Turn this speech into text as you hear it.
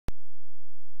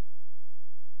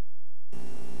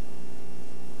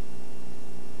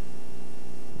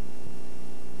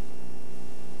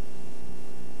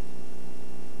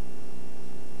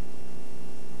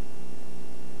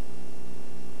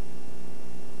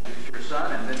son,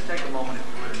 and then take a moment, if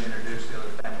you would, and introduce the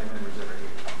other family members that are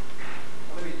here.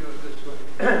 Let me do it this way.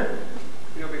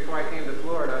 Before I came to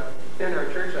Florida, in our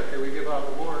church up here, we give out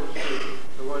awards to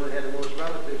the one that had the most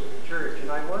relatives in the church, and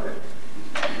I won it.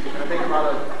 I think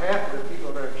about half of the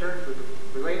people in our church were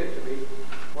related to me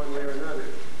one way or another.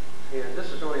 And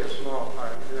this is only a small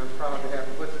part, and I'm proud to have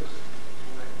it with us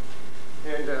tonight.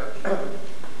 And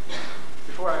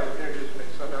before I introduce my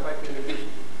son, I'd like to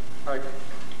introduce part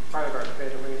of our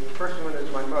family. The first one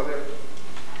is my mother,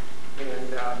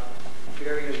 and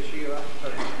Gary and Sheila,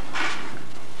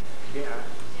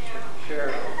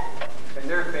 Cheryl, and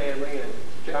their family, and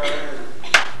John,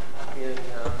 and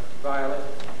Violet,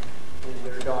 and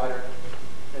their daughter,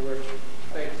 and we're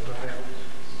thankful for them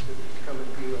to come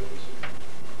and be with us.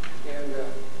 And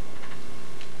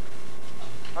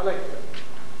I'd like to,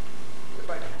 if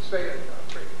I could say it,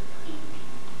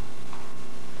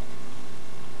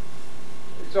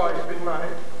 it's always been in my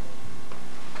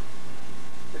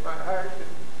heart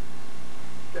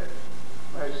that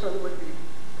my son would be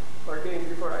ordained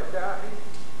before I die.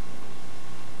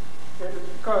 And it's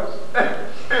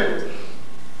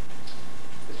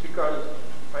because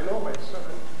I know my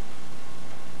son.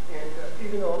 And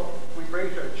even though we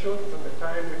raised our children from the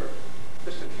time they were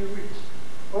just a few weeks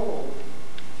old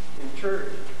in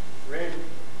church,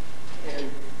 and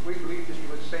we believed that he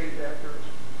was saved after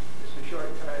just a short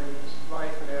time in his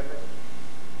life and that,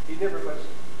 he never was,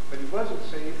 but he wasn't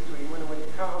saved until he went away to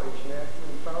college and that, when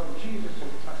he found Jesus in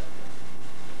his life.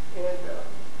 And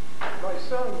my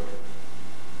son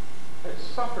has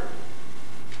suffered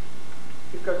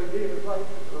because he gave his life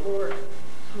to the Lord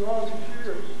through all these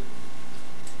years.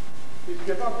 He's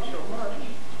given up so much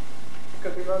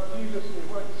because he loved Jesus and he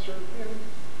wanted to serve him.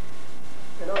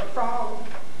 And I'm proud.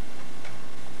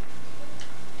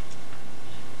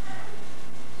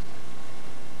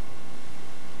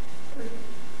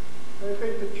 I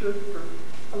thank the church for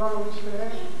allowing us to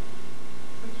have it.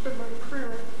 It's been my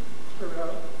prayer for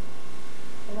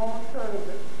a long time,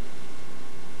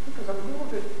 because I know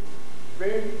that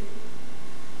Randy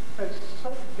has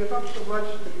given up so much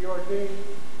to be ordained,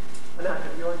 not to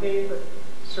be ordained, but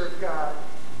to serve God.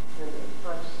 And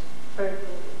I'm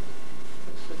thankful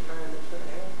that it's the time it's going to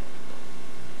happen.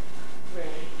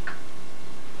 Randy.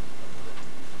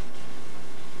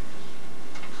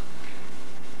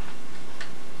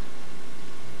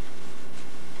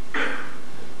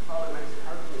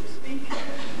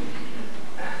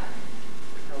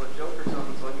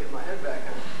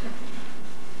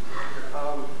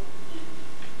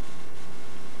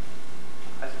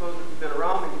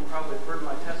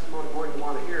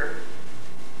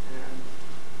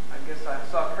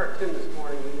 This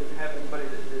morning, we didn't have anybody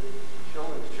that did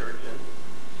children's church, and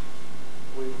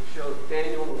we showed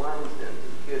Daniel and the Lion's Den to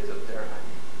the kids up there.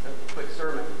 That was a quick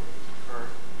sermon for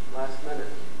last minute.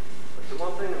 But the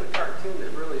one thing in the cartoon that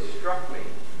really struck me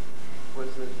was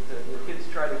that the kids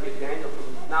tried to get Daniel from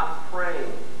not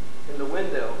praying in the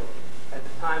window at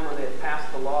the time when they had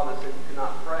passed the law that said you could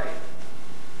not pray,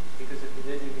 because if you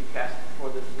did, you'd be cast before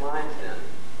the lion's den.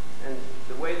 And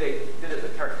the way they did it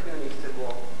in the cartoon, he said,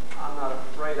 well, I'm not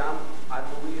afraid. I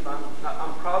believe I'm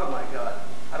proud of my God.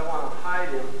 I don't want to hide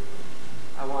him.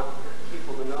 I want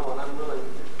people to know, and I'm willing,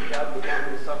 if God would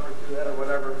want me to suffer through that or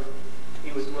whatever,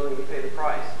 he was willing to pay the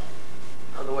price.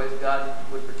 Otherwise, God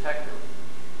would protect him.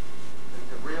 And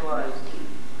to realize,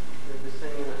 just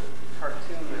seeing a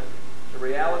cartoon, the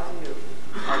reality of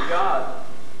our God,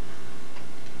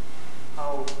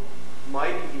 how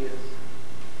mighty he is,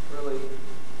 really,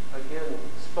 again,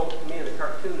 spoke to me in the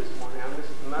cartoon this morning. I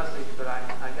missed the message, but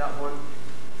I got one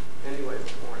anyway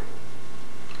this morning.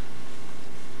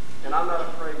 And I'm not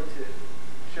afraid to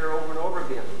share over and over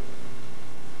again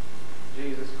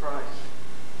Jesus Christ,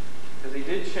 because he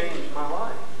did change my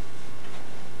life.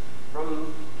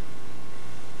 From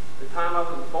the time I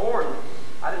was born,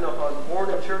 I didn't know if I was born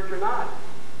in church or not.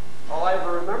 All I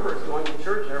ever remember is going to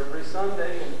church every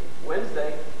Sunday and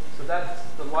Wednesday, so that's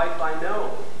the life I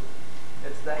know.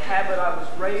 It's the habit I was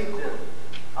raised in.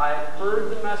 I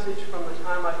heard the message from the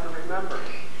time I can remember.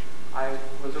 I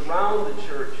was around the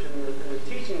church and the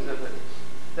teachings of it.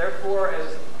 Therefore,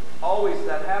 as always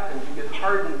that happens, you get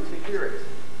hardened to hear it.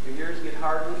 Your ears get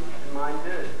hardened, and mine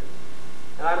did.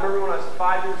 And I remember when I was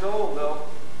 5 years old, though,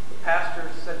 the pastor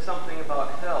said something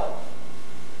about hell.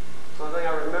 The only thing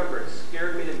I remember, it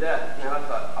scared me to death. And I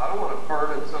thought, I don't want to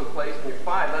burn in some place when you're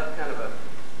 5. That's kind of a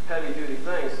heavy-duty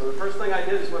thing. So the first thing I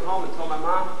did is went home and told my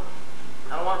mom,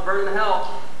 I don't want to burn in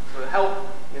hell. So help,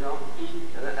 And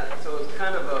so it was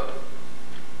kind of a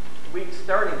weak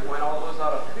starting point. All it was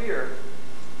out of fear.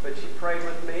 But she prayed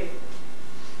with me.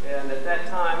 And at that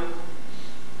time,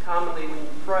 commonly when you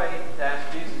pray to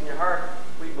ask Jesus in your heart,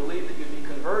 we believe that you'd be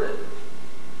converted.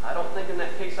 I don't think in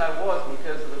that case I was,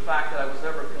 because of the fact that I was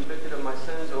never convicted of my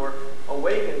sins or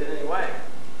awakened in any way.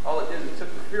 All it did is it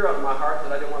took the fear out of my heart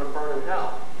that I didn't want to burn in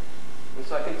hell. And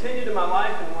so I continued in my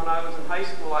life, and when I was in high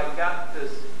school, I got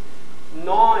this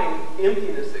gnawing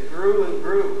emptiness that grew and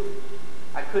grew.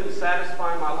 I couldn't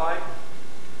satisfy my life.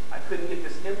 I couldn't get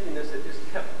this emptiness that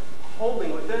just kept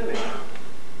holding within me.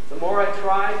 The more I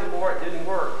tried, the more it didn't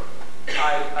work.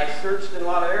 I searched in a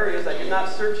lot of areas. I did not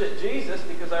search at Jesus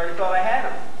because I already thought I had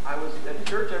him. I was at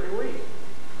church every week.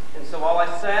 And so while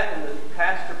I sat and the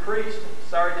pastor preached,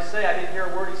 sorry to say, I didn't hear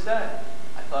a word he said.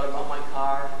 I thought about my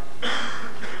car,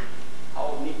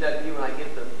 how neat that'd be when I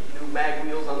get the new mag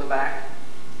wheels on the back.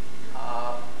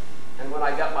 And when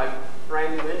I got my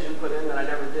brand new engine put in that I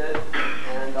never did,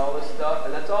 and all this stuff.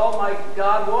 And that's all my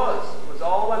God was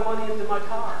all my money into my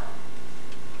car.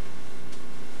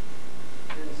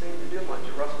 Didn't seem to do much.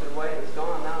 It rusted away and it's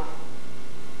gone now.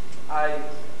 I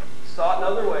saw it in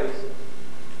other ways.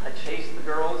 I chased the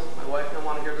girls. My wife didn't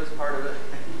want to hear this part of it.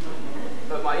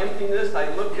 But my emptiness,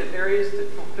 I looked at areas to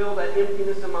fulfill that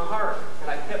emptiness in my heart. And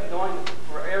I kept going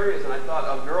for areas, and I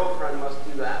thought, a girlfriend must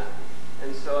do that.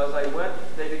 And so as I went,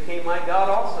 they became my God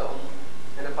also.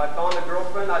 And if I found a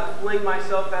girlfriend, I'd fling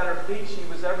myself at her feet. She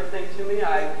was everything to me.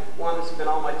 I wanted to spend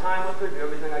all my time with her, do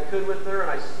everything I could with her, and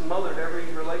I smothered every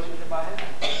relationship I had.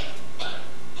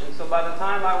 And so by the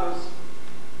time I was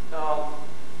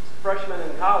freshman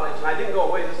in college, and I didn't go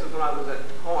away, this is when I was at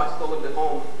home. I still lived at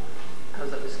home. I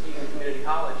was at Muskegon Community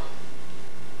College.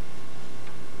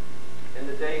 And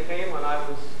the day came when I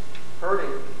was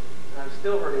hurting. And I was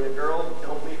still hurting. A girl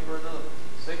dumped me for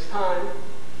the 6th time.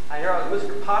 I hear I was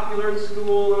Mr. Popular in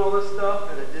school and all this stuff,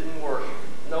 and it didn't work.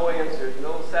 No answers,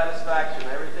 no satisfaction.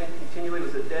 Everything continually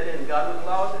was a dead end. God wouldn't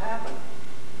allow it to happen.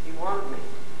 He wanted me.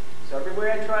 So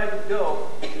everywhere I tried to go,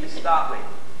 he stopped me.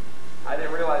 I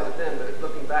didn't realize it then, but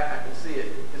looking back, I can see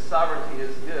it. His sovereignty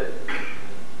is good.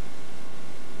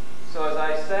 So as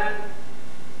I sat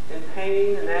in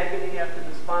pain and agony after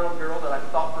this final girl that I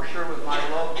thought for sure was my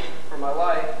love for my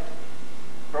life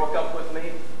broke up with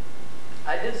me,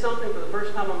 I did something for the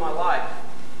first time in my life.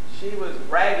 She was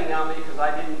ragging on me because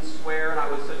I didn't swear and I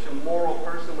was such a moral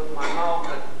person with my mouth,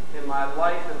 but in my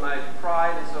life and my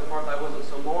pride and so forth, I wasn't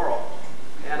so moral.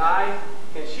 And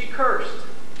she cursed.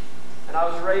 And I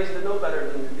was raised to know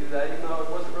better than to do that, even though I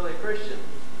wasn't really a Christian.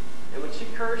 And when she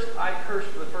cursed, I cursed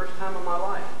for the first time in my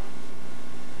life.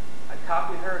 I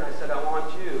copied her and I said, I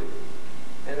want you.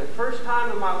 And the first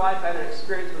time in my life I had an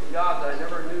experience with God that I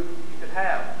never knew you could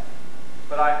have.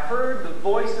 But I heard the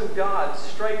voice of God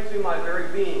strike through my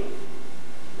very being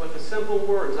with the simple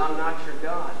words, I'm not your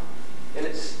God. And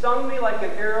it stung me like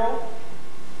an arrow.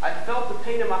 I felt the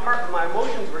pain in my heart, but my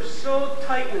emotions were so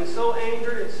tightened and so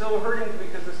angered and so hurting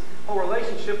because this whole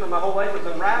relationship and my whole life was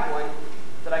unraveling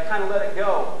that I kind of let it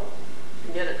go.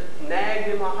 And yet it nagged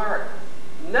in my heart.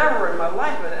 Never in my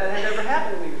life, it had never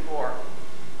happened to me before.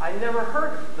 I never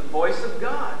heard the voice of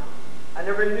God. I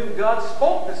never knew God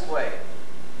spoke this way.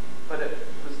 But it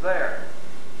was there.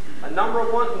 A number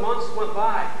of months went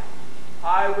by.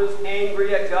 I was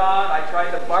angry at God. I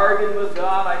tried to bargain with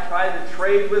God. I tried to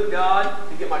trade with God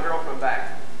to get my girlfriend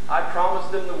back. I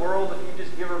promised him the world if you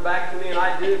just give her back to me, and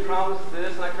I did promise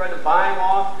this, and I tried to buy him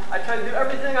off. I tried to do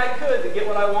everything I could to get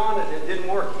what I wanted, and it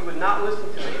didn't work. He would not listen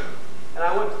to me. And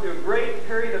I went through a great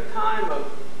period of time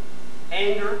of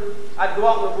anger. I'd go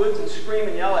out in the woods and scream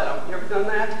and yell at him. You ever done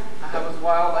that? I was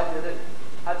wild. I did it.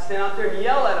 I'd stand out there and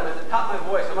yell at him at the top of my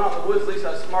voice. I went out in the woods, at least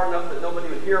I was smart enough that nobody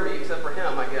would hear me except for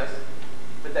him, I guess.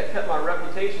 But that kept my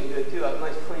reputation good, too. I was a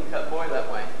nice, clean-cut boy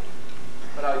that way.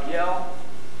 But I would yell,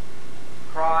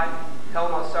 cry, tell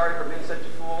him I was sorry for being such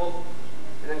a fool,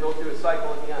 and then go through a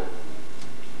cycle again.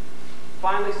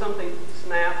 Finally, something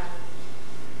snapped,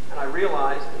 and I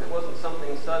realized, and it wasn't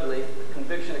something suddenly, the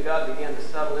conviction of God began to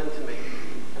settle into me.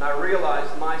 And I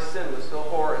realized my sin was so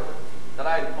horrid, that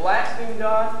I had blasphemed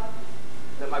God,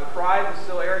 that my pride was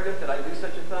so arrogant that I'd do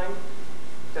such a thing,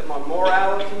 that my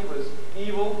morality was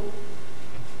evil.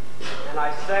 And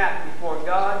I sat before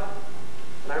God,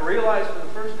 and I realized for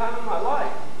the first time in my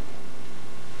life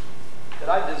that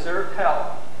I deserved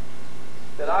hell,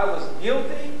 that I was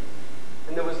guilty,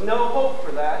 and there was no hope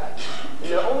for that. And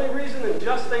the only reason and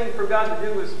just thing for God to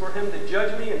do was for him to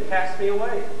judge me and cast me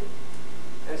away.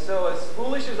 And so as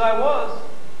foolish as I was,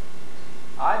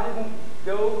 I didn't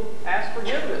go ask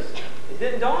forgiveness. It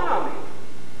didn't dawn on me.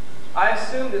 I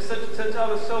assumed that since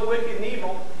I was so wicked and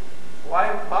evil,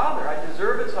 why bother? I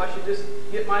deserve it, so I should just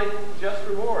get my just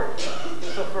reward. And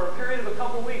so for a period of a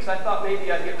couple weeks, I thought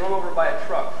maybe I'd get run over by a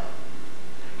truck.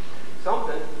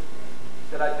 Something.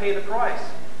 that I'd pay the price.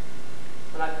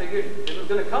 And I figured it was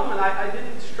going to come, and I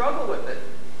didn't struggle with it.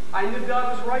 I knew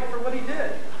God was right for what he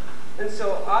did. And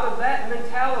so out of that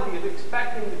mentality of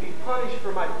expecting to be punished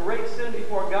for my great sin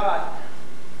before God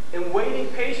and waiting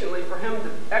patiently for him to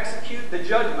execute the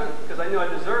judgment, because I knew I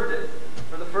deserved it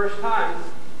for the first time,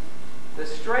 the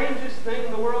strangest thing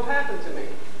in the world happened to me.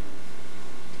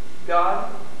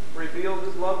 God revealed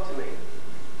his love to me.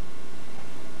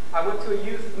 I went to a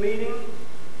youth meeting,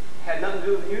 had nothing to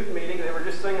do with the youth meeting. They were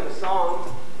just singing a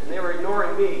song, and they were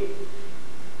ignoring me.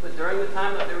 But during the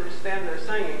time that they were just standing there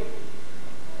singing,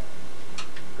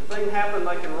 the thing happened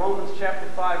like in Romans chapter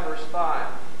 5, verse 5,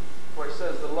 where it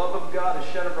says, the love of God is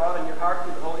shed abroad in your heart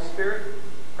through the Holy Spirit.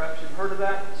 Perhaps you've heard of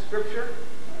that scripture.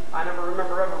 I never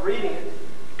remember ever reading it.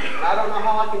 And I don't know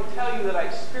how I can tell you that I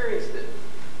experienced it.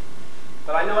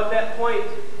 But I know at that point,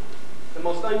 the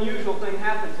most unusual thing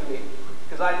happened to me.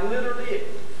 Because I literally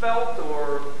felt,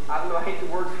 or I don't know, I hate the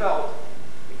word felt,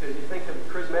 because you think of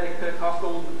charismatic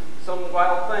Pentecostal, some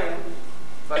wild thing.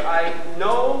 But I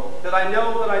know that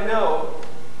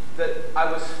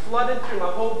I was flooded through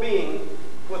my whole being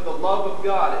with the love of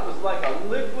God. It was like a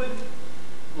liquid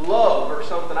love or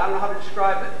something. I don't know how to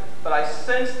describe it. But I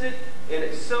sensed it, and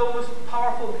it so was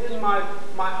powerful in my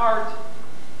heart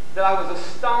that I was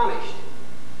astonished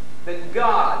that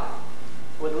God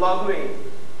would love me.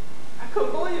 I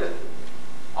couldn't believe it.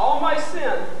 All my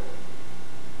sin,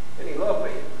 and he loved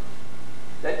me.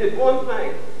 That did one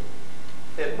thing.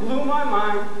 It blew my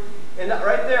mind. And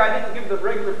right there, I didn't give the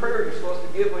regular prayer you're supposed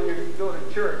to give when you go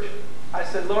to church. I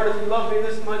said, Lord, if you love me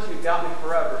this much, you've got me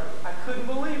forever. I couldn't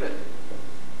believe it.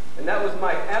 And that was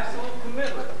my absolute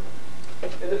commitment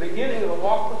in the beginning of a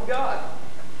walk with God.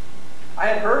 I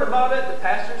had heard about it. The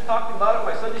pastors talked about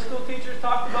it. My Sunday school teachers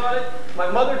talked about it. My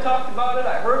mother talked about it.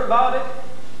 I heard about it.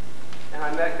 And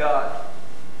I met God.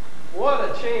 What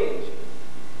a change.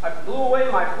 I blew away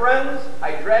my friends.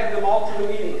 I dragged them all to the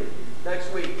meeting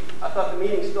next week. I thought the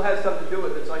meeting still had something to do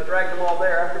with it, so I dragged them all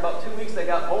there. After about 2 weeks, they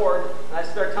got bored, and I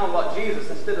started telling them about Jesus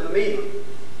instead of the meeting.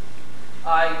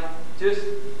 I just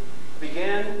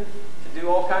began to do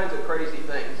all kinds of crazy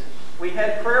things. We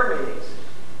had prayer meetings.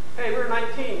 Hey, we were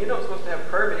 19. You're not supposed to have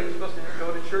prayer meetings. You're supposed to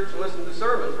go to church and listen to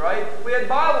sermons, right? We had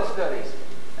Bible studies.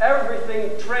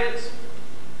 Everything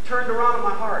turned around in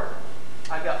my heart.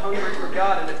 I got hungry for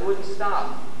God, and it wouldn't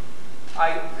stop.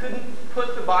 I couldn't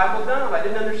put the Bible down. I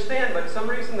didn't understand, but for some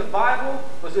reason the Bible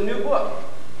was a new book.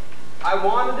 I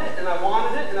wanted it, and I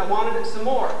wanted it, and I wanted it some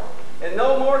more. And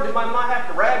no more did my mom have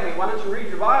to rag me, why don't you read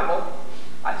your Bible?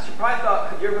 She probably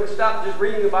thought, you're going to stop just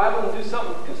reading the Bible and do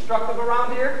something constructive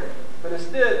around here? But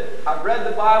instead, I read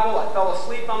the Bible, I fell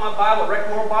asleep on my Bible, I read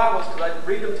more Bibles because I'd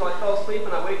read them until I fell asleep,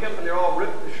 and I wake up and they're all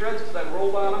ripped to shreds because I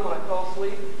rolled on them when I fell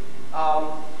asleep.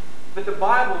 But the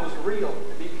Bible was real.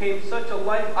 It became such a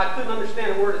life. I couldn't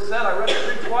understand a word it said. I read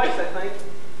it twice, I think,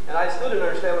 and I still didn't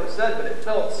understand what it said, but it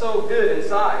felt so good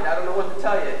inside. I don't know what to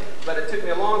tell you, but it took me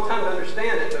a long time to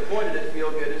understand it, but boy, did it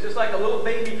feel good. It's just like a little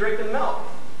baby drinking milk.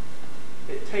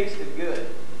 It tasted good.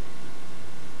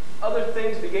 Other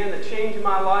things began to change in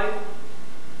my life.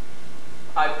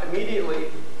 I immediately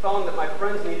found that my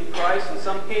friends needed Christ, and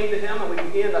some came to him, and we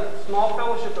began a small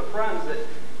fellowship of friends that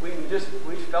we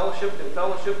fellowshipped and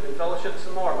fellowshipped and fellowshipped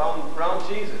some more around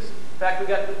Jesus. In fact, we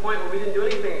got to the point where we didn't do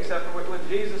anything except for with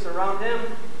Jesus around him.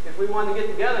 If we wanted to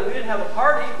get together, we didn't have a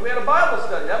party. We had a Bible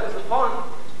study. That was the fun.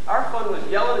 Our fun was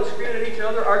yelling and screaming at each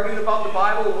other, arguing about the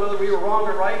Bible and whether we were wrong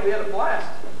or right. We had a blast.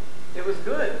 It was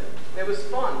good. It was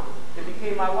fun. It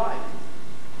became my life.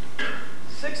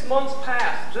 6 months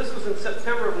passed. This was in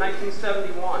September of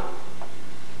 1971.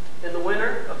 In the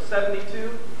winter of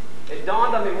 72, it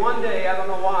dawned on me one day, I don't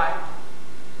know why,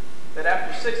 that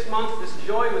after 6 months, this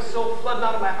joy was so flooding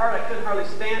out of my heart, I couldn't hardly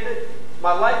stand it.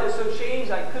 My life was so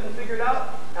changed, I couldn't figure it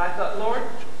out. And I thought, Lord,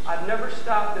 I've never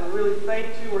stopped and really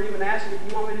thanked you or even asked you if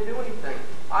you want me to do anything.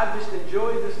 I've just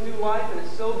enjoyed this new life, and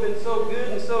it's been so good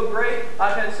and so great.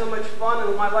 I've had so much fun,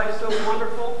 and my life's so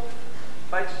wonderful.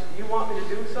 But you want me to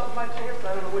do something by chance?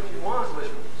 I don't know what you want, but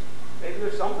maybe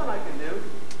there's something I can do.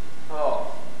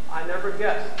 Oh, I never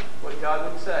guessed what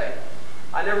God would say.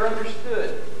 I never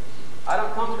understood. I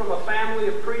don't come from a family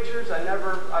of preachers. I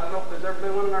don't know if there's ever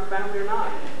been one in our family or not.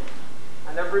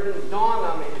 I never even dawned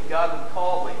on me that God would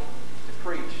call me to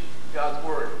preach God's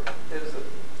Word. It was the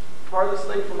farthest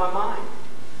thing from my mind.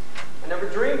 I never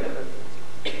dreamed of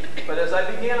it. But as I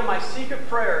began on my secret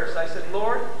prayers, I said,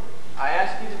 Lord, I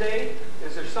ask you today,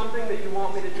 is there something that you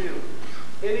want me to do?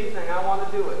 Anything, I want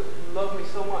to do it. You love me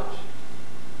so much.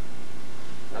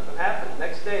 Nothing happened.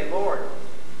 Next day, Lord,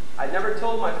 I never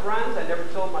told my friends, I never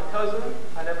told my cousin,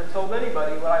 I never told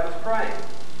anybody what I was praying.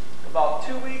 about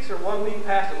 2 weeks or 1 week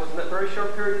passed. It wasn't a very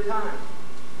short period of time.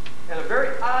 And a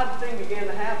very odd thing began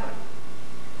to happen.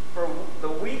 For the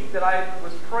week that I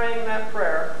was praying that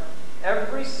prayer,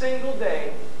 every single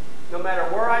day, no matter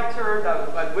where I turned,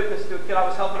 I'd witness to a kid. I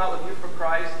was helping out with Youth for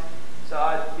Christ, so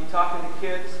I'd be talking to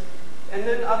kids. And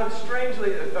then out of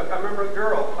strangely, I remember a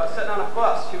girl sitting on a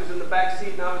bus. She was in the back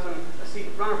seat, and I was in a seat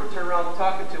in front of her, turned around and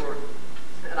talking to her.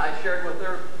 And I shared with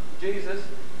her Jesus.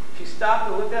 She stopped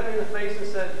and looked at me in the face and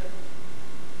said,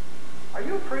 "Are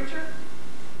you a preacher?"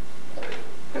 I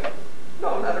said,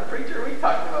 "No, I'm not a preacher. What are you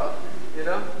talking about?" You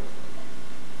know?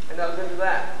 And I was into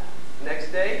that.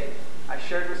 Next day, I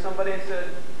shared with somebody and said,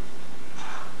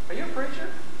 "Are you a preacher?"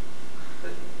 I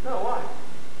said, "No, why?"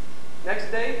 Next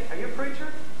day, "Are you a preacher?"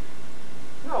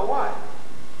 "No, why?"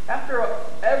 After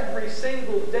every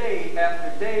single day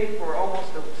after day for almost,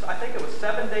 I think it was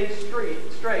 7 days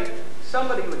straight,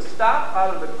 somebody would stop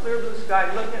out of the clear blue sky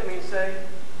and look at me and say,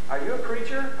 "Are you a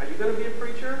preacher? Are you going to be a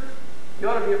preacher? You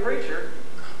ought to be a preacher."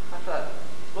 I thought,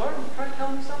 "Lord, are you trying to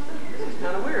tell me something? This is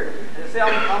kind of weird." And see,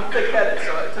 I'm thick-headed,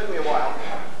 so it took me a while.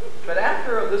 But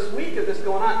after this week of this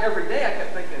going on every day, I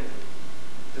kept thinking,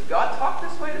 does God talk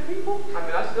this way to people? I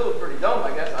mean, I still was pretty dumb,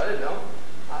 I guess. I didn't know.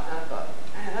 And I thought,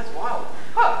 man, that's wild.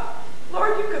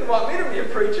 Lord, you couldn't want me to be a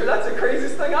preacher. That's the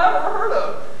craziest thing I've ever heard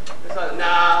of. And so I thought,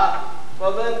 nah.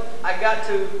 Well, then I got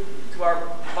to our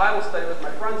Bible study with my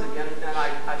friends again, and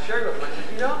I shared with them. I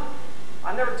said, "You know,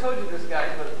 I never told you this, guys,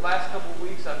 but the last couple of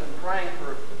weeks I've been praying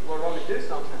for the Lord want me to do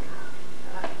something.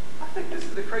 And I think this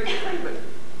is the crazy thing, but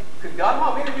could God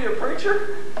want me to be a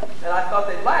preacher?" And I thought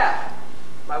they'd laugh.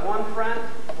 My one friend,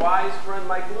 wise friend,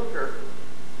 Mike Luker,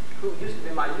 who used to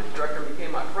be my youth director and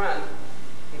became my friend,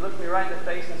 he looked me right in the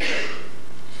face and said,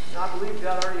 "I believe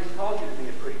God already has called you to be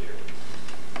a preacher."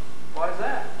 "Why is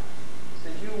that?" He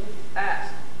said, "You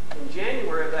asked." In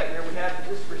January of that year, we had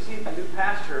just received a new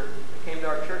pastor that came to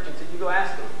our church and said, "You go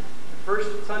ask him." The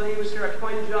first Sunday he was here, I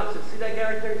pointed to John and said, "See that guy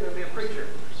right there? He's going to be a preacher."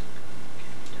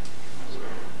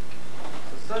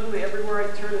 So suddenly, everywhere I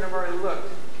turned and everywhere I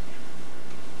looked,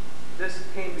 this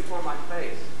came before my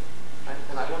face.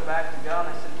 And I went back to God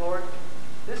and I said, "Lord,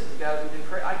 this has got to be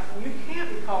crazy. You can't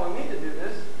be calling me to do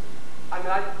this. I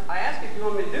mean, I asked if you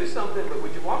want me to do something, but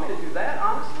would you want me to do that,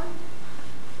 honestly?"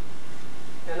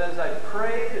 And as I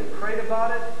prayed and prayed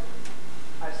about it,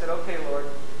 I said, "Okay, Lord,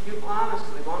 if you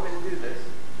honestly want me to do this,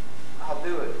 I'll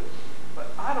do it.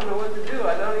 But I don't know what to do.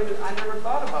 I never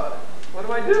thought about it. What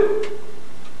do I do?"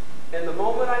 And the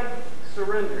moment I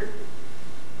surrendered,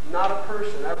 not a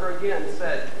person ever again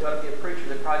said, "You ought to be a preacher."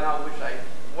 They probably not wish I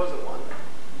wasn't one.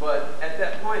 But at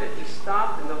that point, it just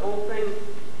stopped, and the whole thing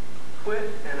quit,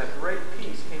 and a great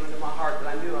peace came into my heart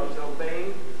that I knew I was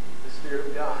obeying the Spirit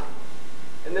of God.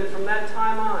 And then from that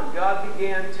time on, God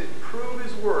began to prove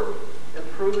His work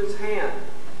and prove His hand,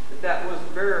 that was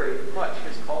very much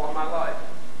His call on my life.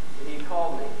 And He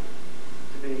called me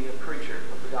to be a preacher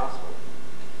of the gospel.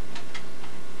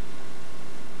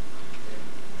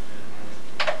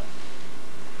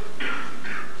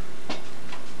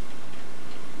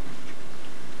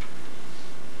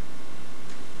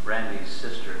 Randy's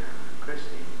sister,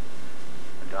 Christy,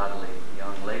 a godly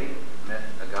young lady, met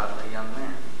a godly young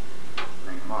man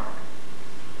named Mark.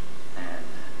 And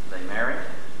they married.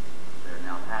 They're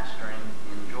now pastoring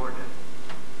in Georgia.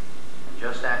 And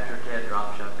just after Ted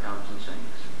Dropshot comes and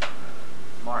sings,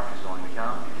 Mark is going to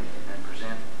come and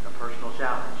present a personal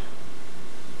challenge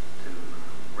to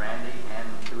Randy and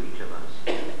to each of us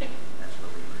as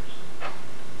believers.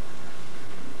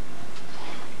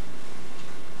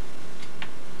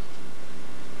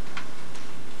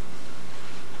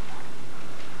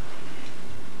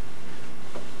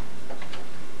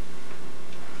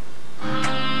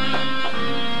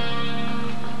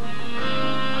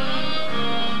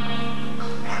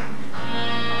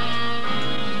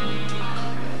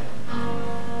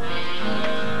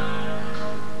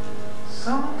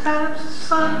 Sometimes the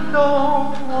sun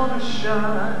don't wanna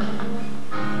shine,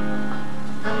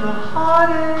 and the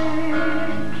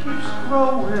heartache keeps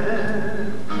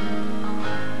growing,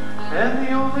 and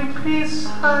the only peace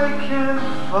I can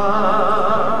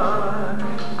find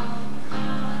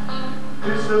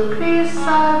is the peace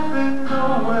I've been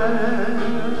knowing.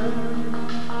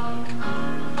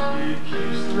 He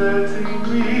keeps letting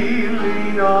me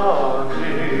lean on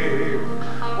Him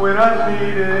when I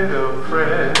needed a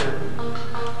friend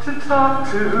to talk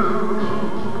to.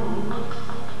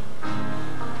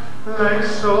 Like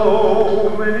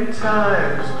so many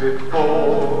times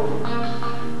before,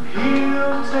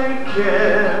 He'll take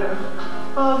care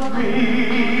of me.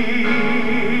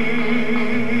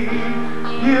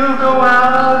 He'll go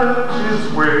out of His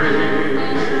way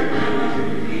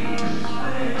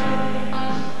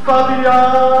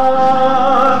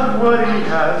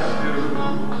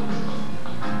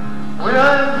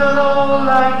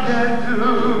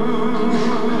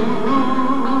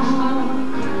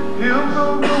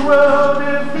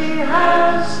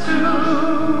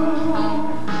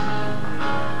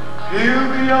He'll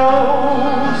be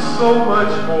oh so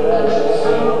much more,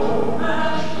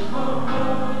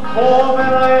 more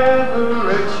than I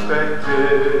ever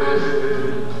expected.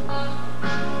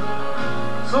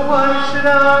 So why should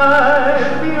I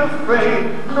be afraid?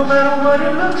 No matter what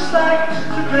it looks like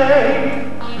today,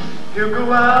 he'll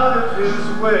go out of his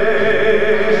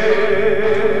way.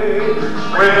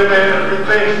 When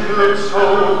everything looks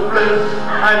hopeless,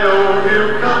 I know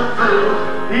he'll come through.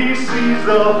 He sees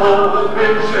the whole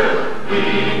picture.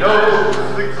 He knows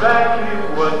exactly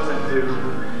what to do.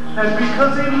 And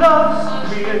because he loves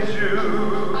me and you,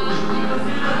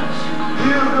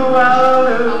 he'll go out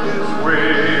of his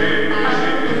way,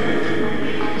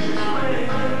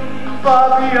 far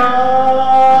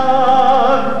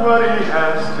beyond what he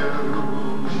has to.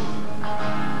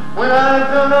 When I've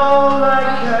done all I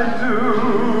can do,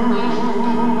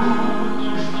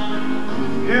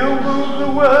 he'll move the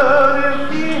world if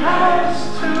he has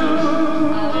to.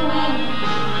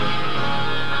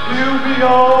 He'll be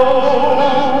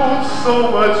oh so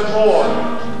much more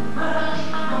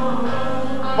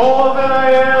than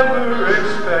I ever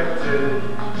expected.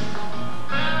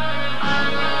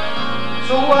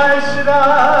 So why should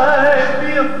I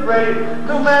be afraid?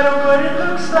 No matter what it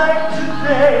looks like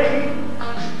today,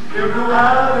 he'll go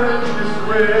out of his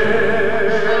way.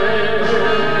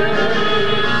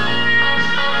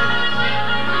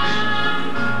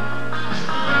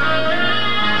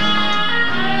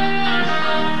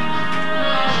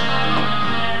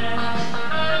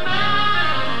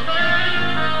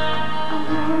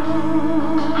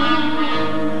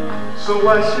 So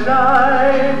why should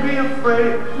I be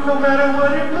afraid? No matter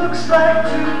what it looks like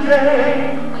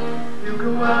today, he'll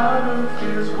go out of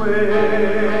his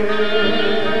way.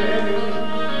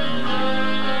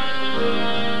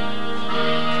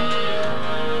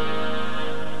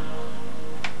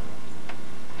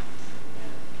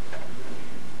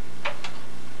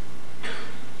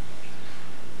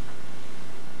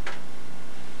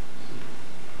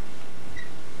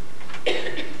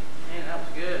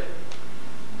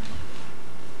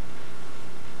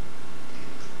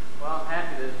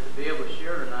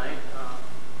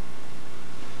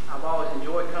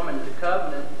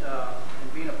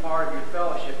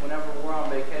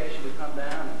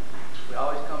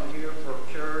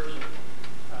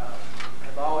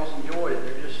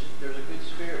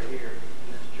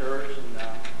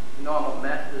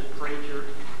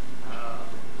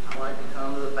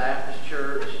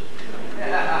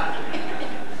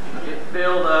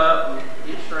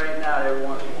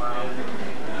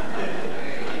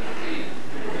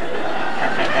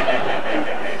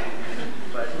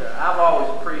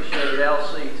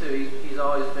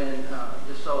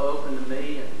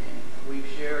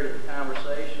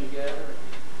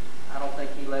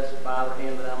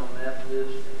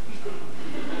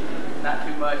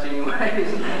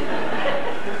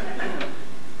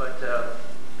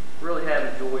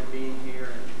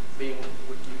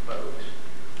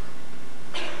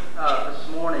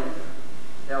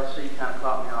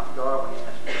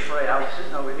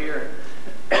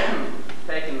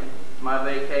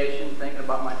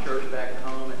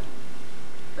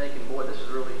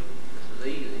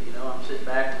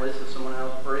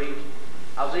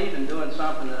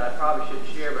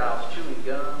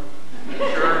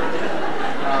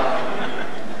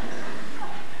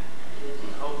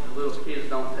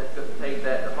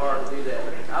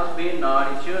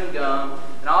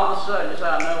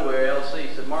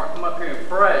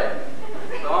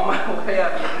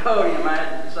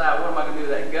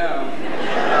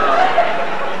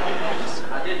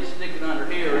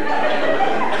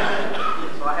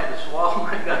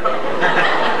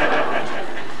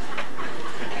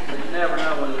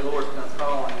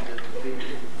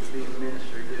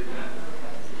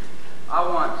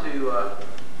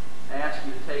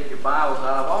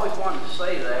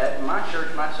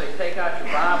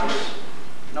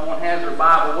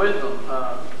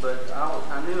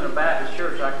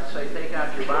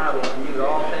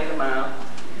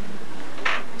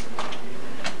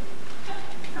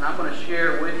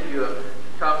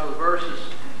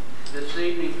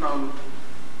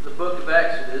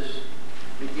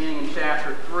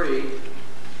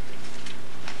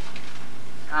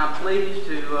 I'm pleased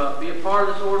to be a part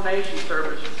of this ordination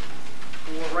service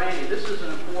for Randy. This is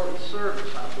an important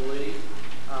service, I believe.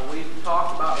 We've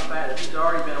talked about the fact that he's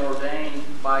already been ordained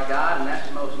by God, and that's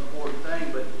the most important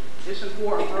thing. But it's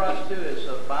important for us, too, as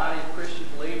a body of Christian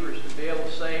believers, to be able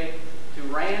to say to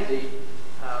Randy,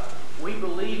 we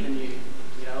believe in you.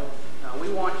 You know, we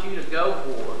want you to go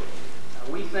for it.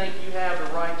 We think you have the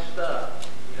right stuff.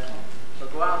 You know, so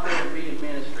go out there and be in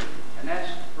ministry, and that's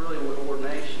really what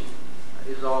ordination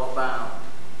is all about.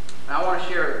 And I want to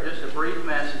share just a brief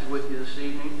message with you this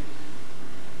evening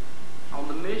on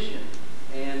the mission,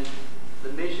 and the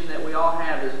mission that we all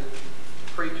have as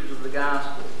preachers of the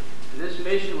gospel. And this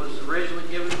mission was originally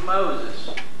given to Moses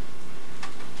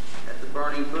at the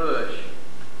burning bush.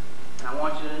 And I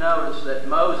want you to notice that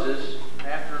Moses,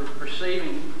 after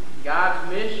receiving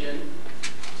God's mission,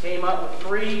 came up with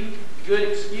 3 good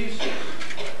excuses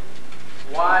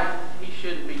why he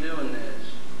shouldn't be doing this.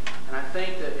 And I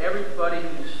think that everybody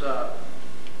who's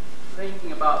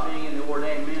thinking about being in the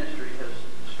ordained ministry has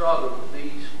struggled with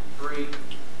these 3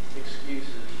 excuses.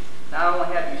 Not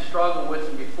only have you struggled with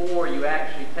them before you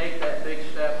actually take that big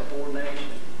step of ordination,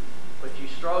 but you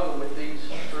struggle with these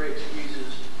 3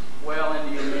 excuses well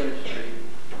into your ministry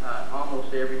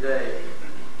almost every day.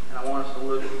 And I want us to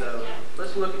look at those.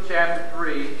 Let's look at chapter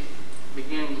 3,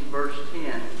 beginning with verse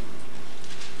 10.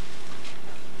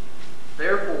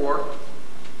 Therefore,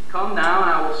 come now, and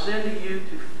I will send you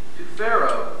to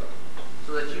Pharaoh,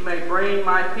 so that you may bring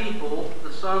my people,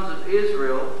 the sons of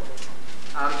Israel,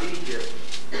 out of Egypt.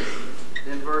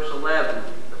 Then verse 11,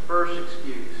 the first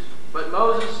excuse. But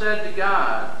Moses said to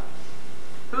God,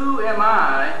 who am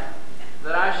I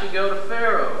that I should go to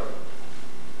Pharaoh,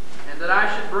 and that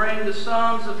I should bring the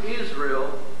sons of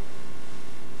Israel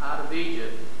out of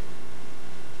Egypt?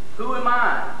 Who am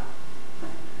I?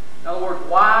 In other words,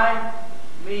 why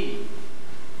me?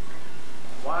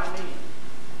 Why me?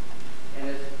 And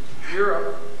if you're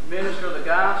a minister of the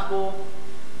gospel,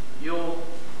 you'll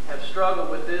have struggled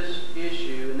with this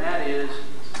issue, and that is,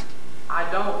 I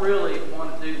don't really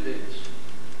want to do this.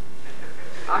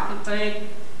 I can think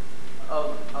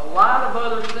of a lot of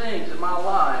other things in my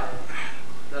life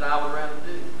that I would rather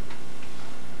do.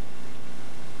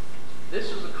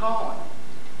 This is a calling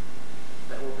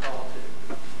that we're called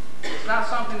to. It's not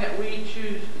something that we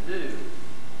choose to do.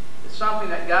 It's something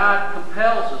that God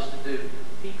compels us to do.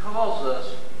 He calls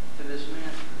us to this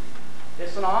ministry.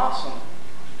 It's an awesome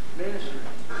ministry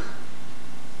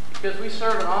because we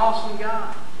serve an awesome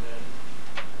God.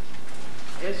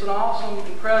 It's an awesome,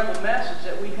 incredible message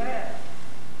that we have.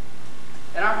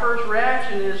 And our first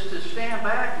reaction is to stand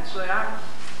back and say, I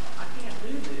can't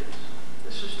do this.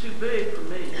 This is too big for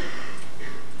me.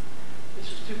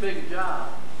 This is too big a job.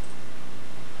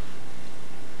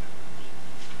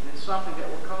 And it's something that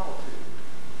we're called to.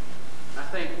 And I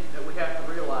think that we have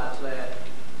to realize that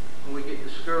when we get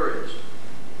discouraged.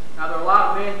 Now, there are a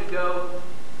lot of men who go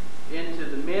into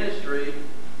the ministry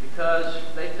because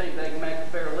they think they can make a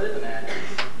fair living at it.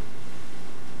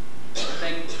 They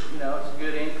think, it's a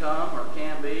good income, or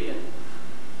can be, and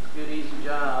it's a good, easy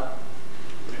job.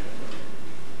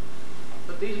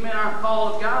 But these men aren't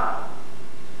called of God.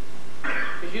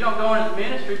 Because you don't go into the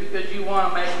ministry because you want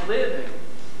to make a living.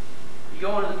 You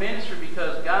go into the ministry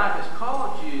because God has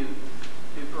called you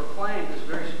to proclaim this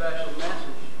very special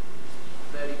message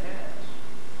that He has.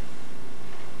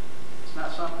 It's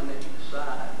not something that you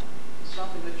decide. It's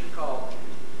something that you're called to.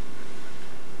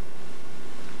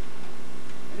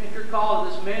 And if you're called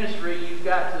to this ministry, you've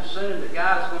got to assume that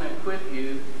God is going to equip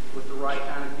you with the right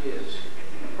kind of gifts.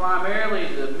 And primarily,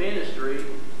 the ministry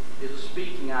is a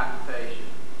speaking occupation.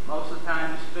 Most of the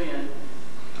time you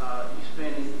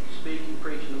spend in speaking,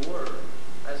 preaching the Word.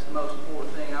 That's the most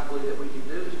important thing I believe that we can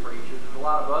do as preachers. There's a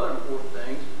lot of other important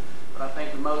things, but I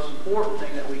think the most important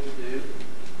thing that we can do is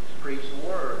preach the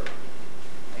Word.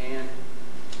 And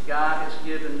God has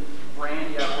given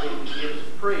Randy, I believe, the gifts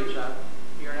to preach.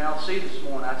 Here in LC this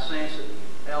morning, I sensed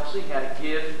that LC had a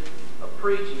gift of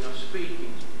preaching, of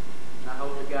speaking. And I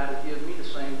hope that God has given me the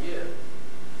same gift.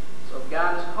 So if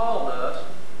God has called us,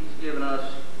 He's given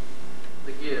us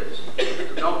the gifts.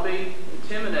 So don't be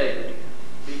intimidated.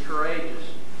 Be courageous.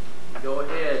 Go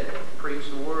ahead, preach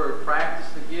the Word.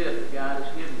 Practice the gift that God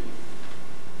has given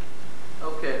you.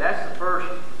 Okay, that's the first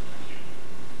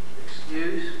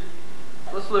excuse.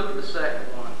 Let's look at the second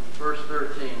one, verse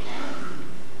 13.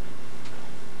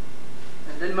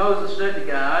 And then Moses said to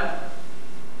God,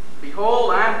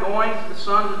 behold, I am going to the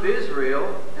sons of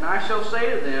Israel, and I shall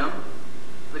say to them,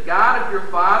 the God of your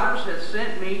fathers has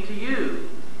sent me to you.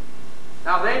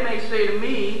 Now they may say to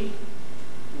me,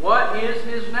 what is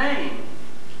His name?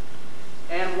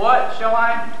 And what shall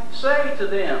I say to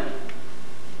them?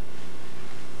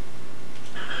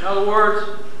 In other words,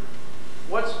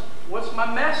 what's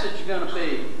my message going to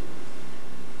be?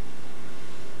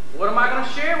 What am I going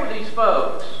to share with these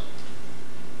folks?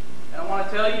 And I want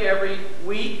to tell you, every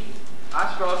week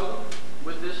I struggle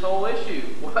with this whole issue.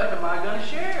 What am I going to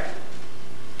share?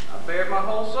 I bared my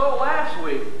whole soul last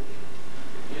week.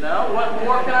 What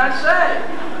more can I say?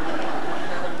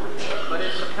 But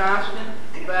it's a constant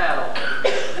battle.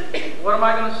 What am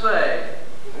I going to say?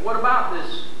 What about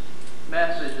this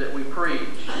message that we preach,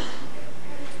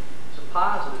 it's a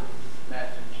positive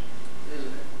message, isn't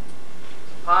it?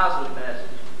 It's a positive message.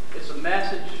 It's a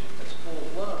message that's full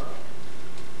of love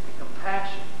and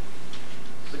compassion.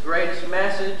 It's the greatest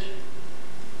message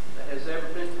that has ever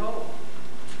been told.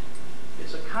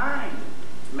 It's a kind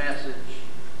message.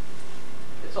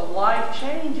 It's a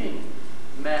life-changing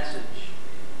message.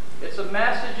 It's a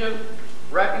message of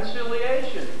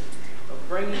reconciliation, of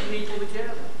bringing people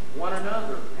together, one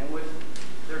another, and with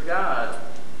their God.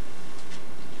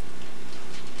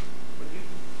 When you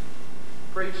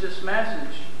preach this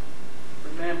message,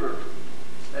 remember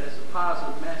that it's a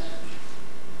positive message.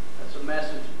 That's a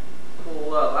message full of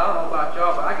love. I don't know about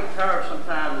y'all, but I get tired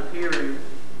sometimes of hearing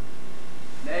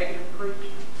negative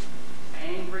preaching,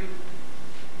 angry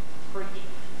preaching.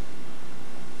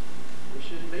 It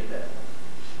shouldn't be that.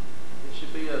 It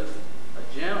should be a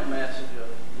gentle message,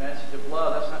 a message of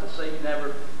love. That's not to say you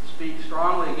never speak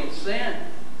strongly against sin,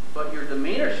 but your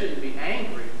demeanor shouldn't be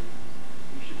angry.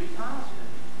 You should be positive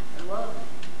and loving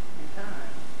and kind,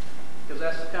 because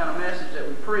that's the kind of message that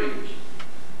we preach.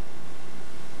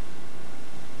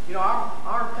 You know,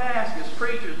 our task as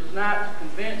preachers is not to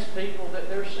convince people that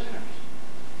they're sinners.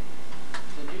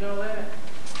 Did you know that?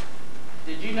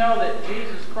 Did you know that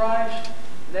Jesus Christ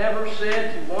never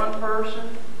said to one person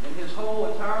in his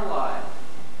whole entire life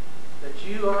that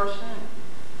you are a sinner?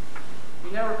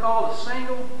 He never called a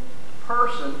single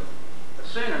person a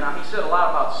sinner. Now, he said a lot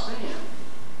about sin,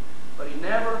 but he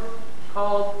never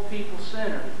called people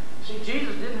sinners. See,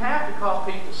 Jesus didn't have to call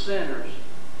people sinners,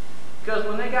 because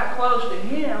when they got close to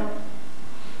him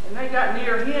and they got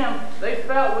near him, they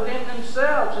felt within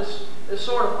themselves this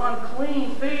sort of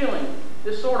unclean feeling,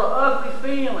 this sort of ugly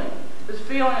feeling, this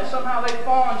feeling that somehow they've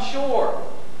fallen short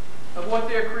of what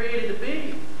they're created to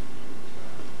be.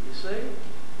 You see?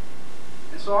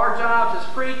 And so our jobs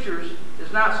as preachers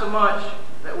is not so much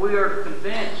that we are to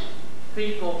convince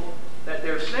people that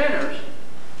they're sinners.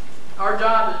 Our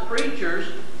job as preachers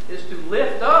is to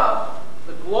lift up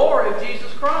the glory of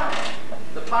Jesus Christ,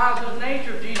 the positive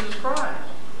nature of Jesus Christ.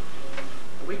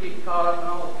 And we get caught up in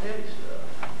all the petty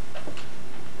stuff,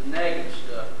 the negative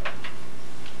stuff,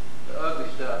 the ugly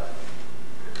stuff.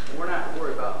 And we're not to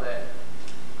worry about that.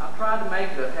 I've tried to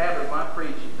make it a habit of my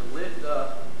preaching to lift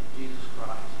up Jesus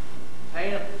Christ.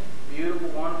 Paint a beautiful,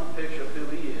 wonderful picture of who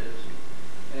he is.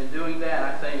 And in doing that,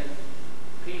 I think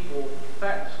people, in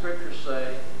fact, the scriptures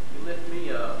say, you lift me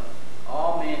up,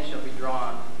 all men shall be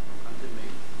drawn unto me.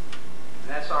 And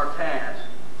that's our task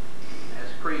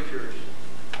as preachers.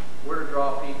 We're to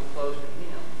draw people close to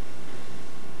him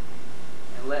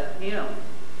and let him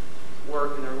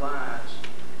work in their lives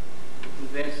to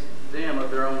convince them of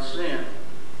their own sin.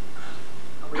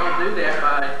 We don't do that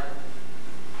by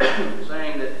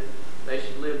saying that they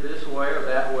should live this way or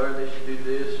that way, or they should do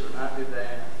this or not do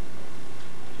that.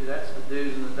 See, that's the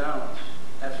do's and the don'ts.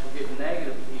 That's for getting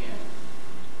negative again.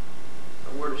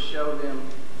 But we're to show them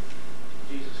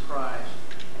Jesus Christ.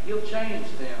 And he'll change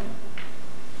them.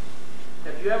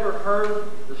 Have you ever heard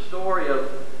the story of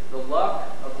the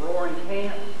luck of Roaring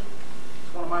Camp?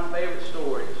 It's one of my favorite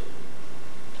stories.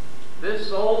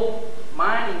 This old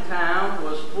mining town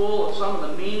was full of some of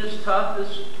the meanest,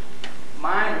 toughest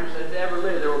miners that had ever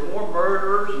lived. There were more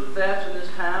murderers and thefts in this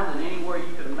town than anywhere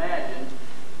you could imagine.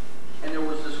 And there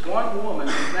was this one woman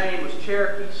whose name was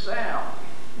Cherokee Sal.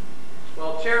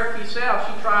 Well, Cherokee Sal,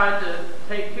 she tried to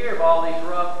take care of all these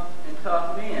rough and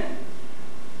tough men.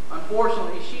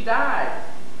 Unfortunately, she died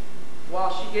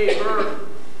while she gave birth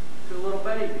to a little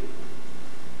baby.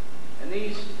 And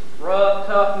these rough,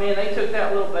 tough men, they took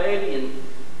that little baby and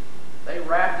they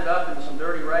wrapped it up in some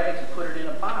dirty rags and put it in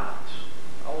a box,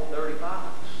 an old dirty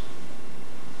box.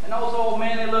 And those old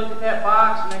men, they looked at that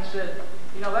box and they said,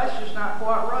 you know, that's just not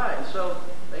quite right. And so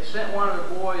they sent one of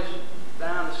the boys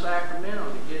down to Sacramento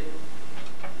to get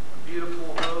a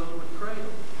beautiful rosewood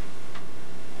cradle.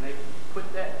 And they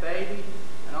put that baby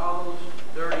and all those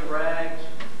dirty rags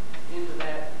into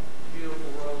that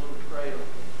beautiful rosewood cradle.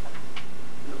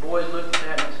 And the boys looked at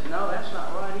that and said, no, that's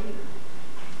not right either.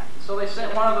 So they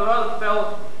sent one of the other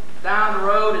fellows down the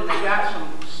road and they got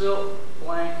some silk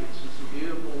blankets and some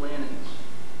beautiful linens.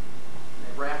 And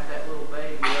they wrapped that little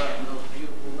baby up in those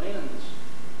beautiful linens.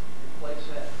 They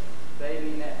placed that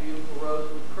baby in that beautiful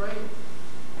rosewood cradle.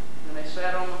 And they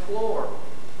sat on the floor.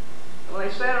 And when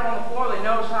they sat on the floor, they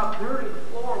noticed how dirty the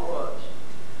floor was.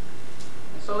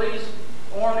 And so these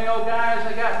ornery old guys,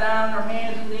 they got down on their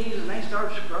hands and knees and they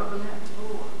started scrubbing that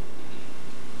floor.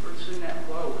 Pretty soon that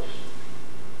floor was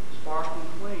sparkling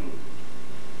clean.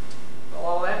 Well,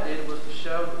 all that did was to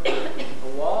show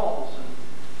the walls and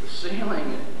the ceiling.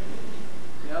 And,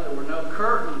 you know, there were no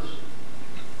curtains.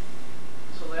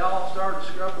 So they all started to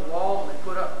scrub the walls, and they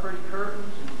put up pretty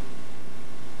curtains. And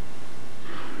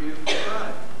beautiful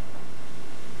sight.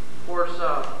 Of course,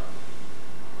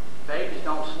 babies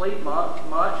don't sleep much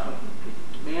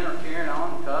when men are carrying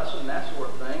on and cussing and that sort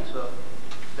of thing. So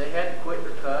they had to quit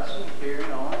their cussing and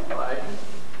carrying on and fighting.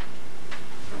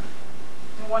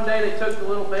 And one day they took the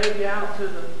little baby out to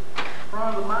the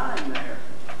front of the mine there.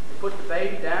 They put the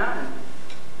baby down, and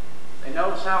they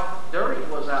noticed how dirty it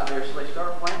was out there, so they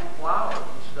started planting flowers and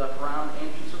stuff around the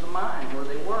entrance of the mine where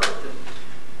they worked. And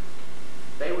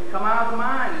they would come out of the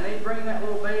mine, and they'd bring that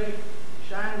little baby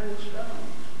shiny little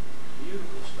stones,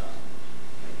 beautiful stones.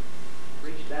 They'd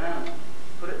reach down and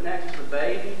put it next to the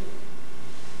baby.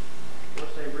 Of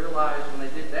course, they realized when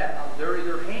they did that how dirty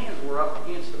their hands were up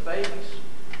against the baby's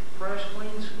fresh,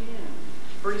 clean skin.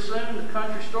 Pretty soon, the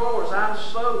country store was out of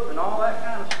soap and all that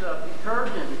kind of stuff,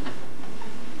 detergent.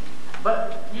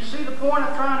 But you see the point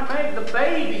I'm trying to make? The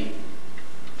baby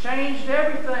changed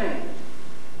everything.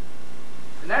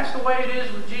 And that's the way it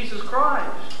is with Jesus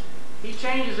Christ. He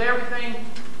changes everything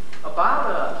about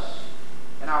us.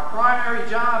 And our primary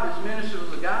job as ministers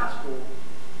of the gospel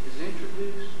is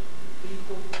introduce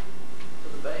people to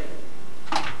the baby.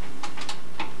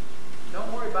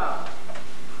 Don't worry about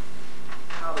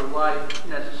how their life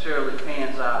necessarily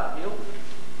pans out.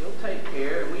 He'll take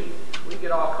care. And we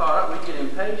get all caught up. We get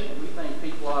impatient. We think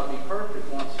people ought to be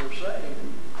perfect once they're saved.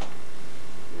 And,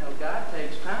 God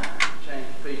takes time to change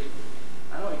people.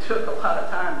 I know He took a lot of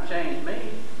time to change me.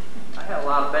 I had a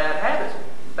lot of bad habits.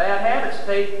 Bad habits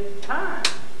take time to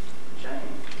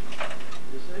change.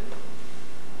 You see?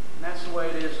 And that's the way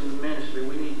it is in the ministry.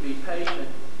 We need to be patient,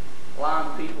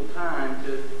 allowing people time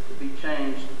to be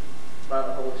changed by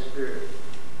the Holy Spirit.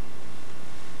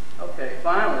 Okay,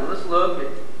 finally, let's look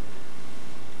at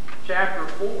chapter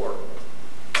 4,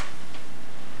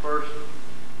 first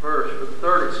verse, for the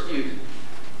third excuse.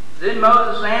 Then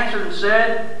Moses answered and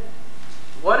said,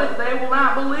 "What if they will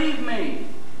not believe me,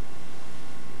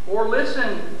 or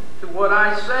listen to what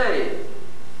I say?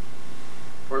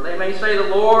 For they may say,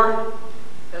 the Lord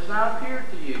has not appeared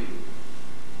to you."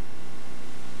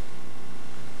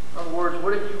 In other words,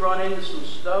 what if you run into some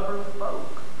stubborn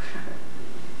folk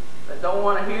that don't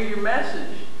want to hear your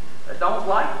message, that don't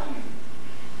like you,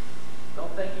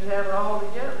 don't think you have it all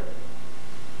together?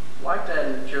 It's like that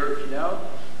in the church,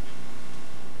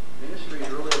 Ministry is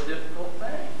really a difficult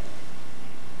thing.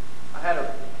 I had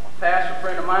a pastor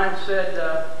friend of mine who said,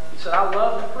 he said, "I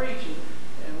love to preach."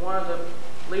 And one of the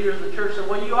leaders of the church said,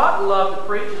 "Well, you ought to love to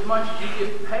preach as much as you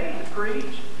get paid to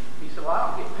preach." He said, "Well,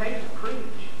 I don't get paid to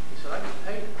preach." He said, "I get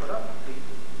paid to put up with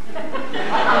people."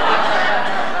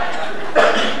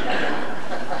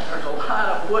 There's a lot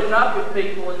of putting up with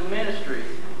people in the ministry.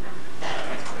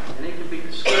 And it can be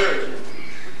discouraging.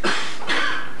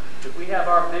 If we have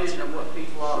our vision of what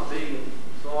people ought to be, and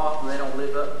so often they don't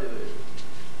live up to it.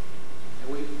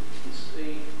 And we can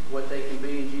see what they can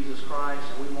be in Jesus Christ,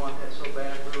 and we want that so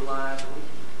bad for their lives, and we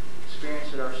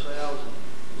experience it ourselves,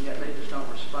 and yet they just don't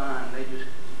respond. They just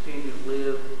continue to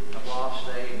live in a lost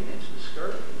state, and it's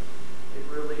discouraging. It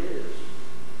really is.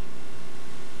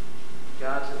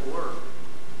 God's at work.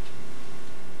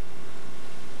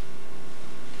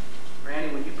 Randy,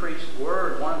 when you preach the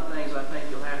Word, one of the things I think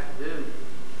you'll have to do,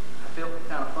 I feel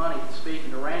kind of funny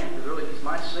speaking to Randy, because really he's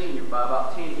my senior by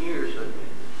about 10 years. So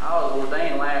I was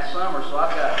ordained last summer, so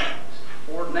I've got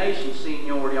ordination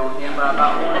seniority on him by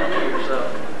about 1 year.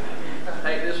 So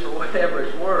take this for whatever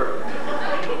it's worth.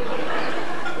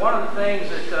 One of the things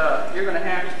that you're going to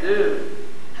have to do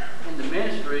in the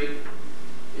ministry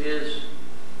is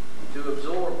to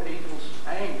absorb people's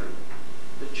anger.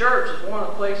 The church is one of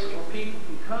the places where people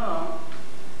can come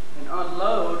and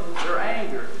unload their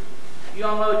anger. If you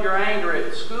unload your anger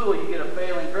at school, you get a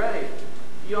failing grade.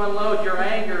 If you unload your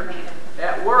anger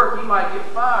at work, you might get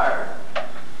fired.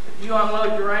 If you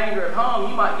unload your anger at home,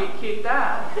 you might get kicked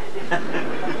out.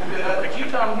 But you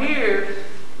come here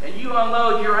and you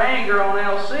unload your anger on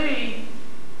LC,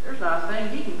 there's not a thing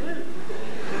he can do.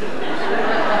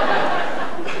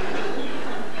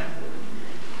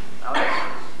 Now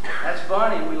that's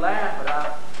funny, and we laugh, but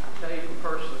I tell you from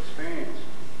personal experience,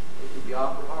 it can be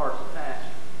awful hard as a pastor.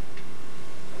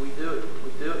 We do it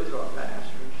to our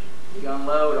pastors. We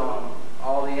unload on them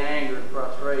all the anger and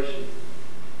frustration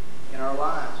in our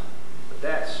lives. But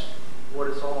that's what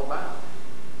it's all about.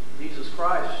 Jesus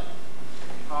Christ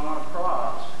hung on a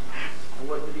cross. And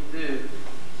what did He do?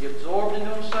 He absorbed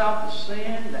into Himself the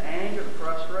sin, the anger, the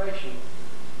frustration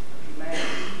of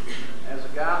humanity. As a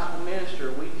gospel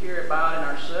minister, we carry about in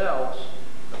ourselves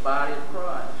the body of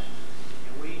Christ.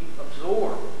 And we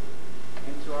absorb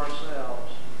into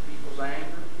ourselves people's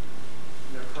anger,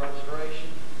 their frustration,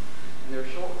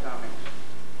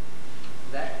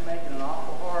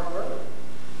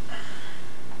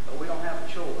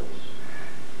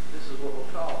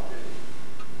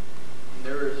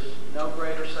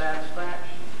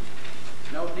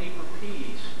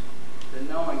 then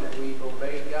knowing that we've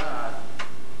obeyed God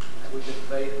and that we've been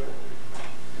faithful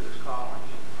to His calling.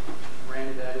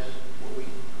 Randy, that is what we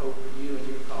hope for you and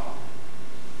your call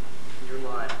in your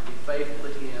life. Be faithful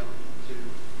to Him, to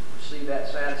receive that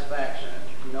satisfaction,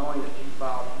 knowing that you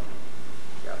follow Him.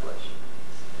 God bless you.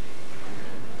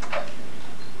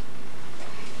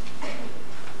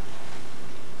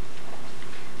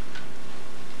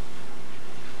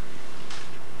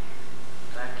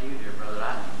 Thank you, dear brother. I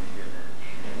need to hear that.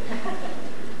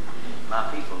 My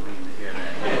people need to hear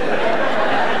that.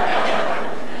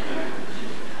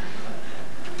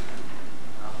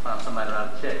 I'll find somebody to write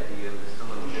a check to you in the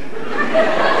saloon.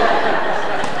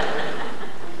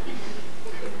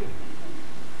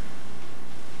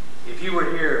 If you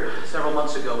were here several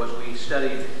months ago as we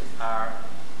studied our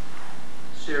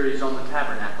series on the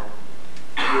tabernacle,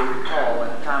 you'll recall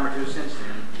at a time or two since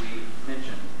then we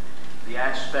mentioned the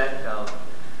aspect of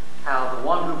how the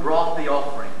one who brought the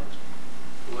offering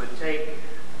would take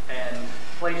and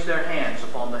place their hands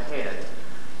upon the head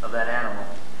of that animal,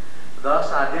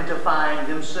 thus identifying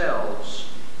themselves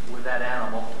with that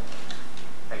animal,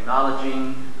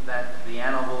 acknowledging that the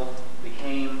animal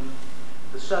became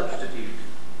the substitute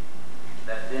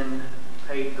that then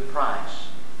paid the price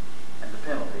and the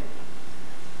penalty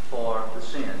for the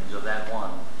sins of that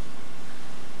one.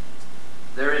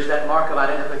 There is that mark of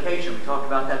identification. We talked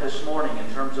about that this morning in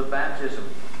terms of baptism,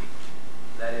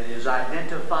 that it is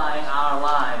identifying our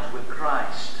lives with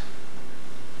Christ.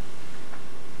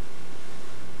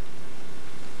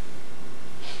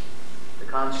 The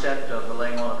concept of the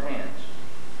laying on of hands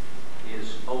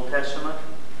is Old Testament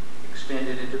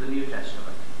extended into the New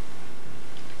Testament.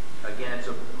 Again, it's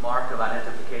a mark of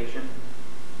identification.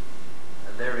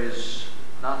 There is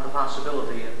not the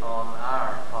possibility on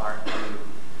our part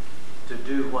to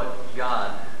do what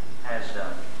God has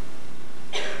done.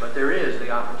 But there is the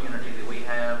opportunity that we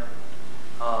have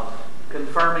of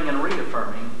confirming and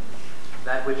reaffirming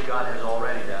that which God has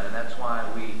already done. And that's why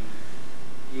we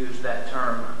use that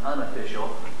term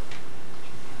unofficial,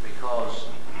 because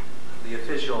the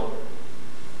official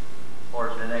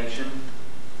ordination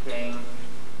came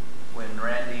when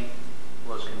Randy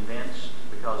was convinced,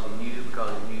 because he knew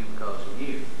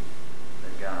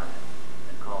that God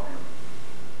had called him.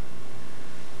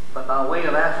 But by way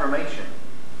of affirmation,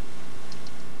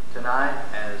 tonight,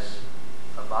 as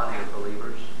a body of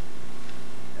believers,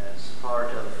 as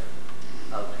part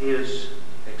of his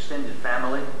extended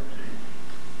family,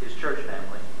 his church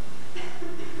family,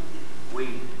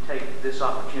 we take this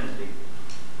opportunity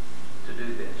to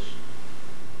do this.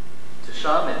 To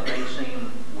some, it may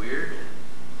seem weird.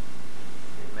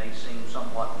 It may seem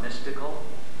somewhat mystical.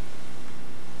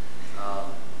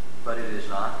 But it is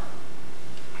not.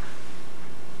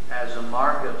 As a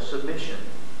mark of submission,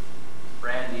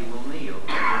 Randy will kneel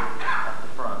at the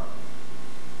front.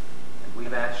 And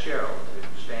we've asked Cheryl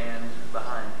to stand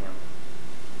behind him.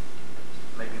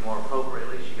 Maybe more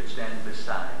appropriately, she could stand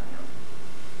beside him.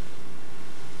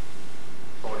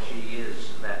 For she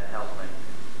is that helpmate.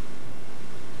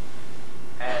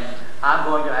 And I'm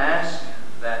going to ask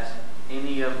that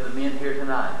any of the men here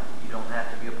tonight, you don't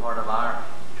have to be a part of our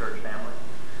church family,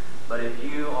 but if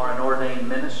you are an ordained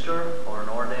minister or an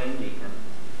ordained deacon,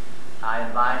 I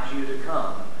invite you to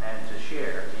come and to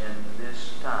share in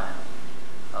this time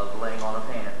of laying on of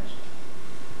hands.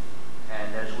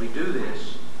 And as we do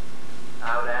this,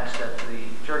 I would ask that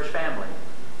the church family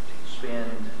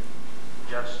spend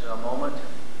just a moment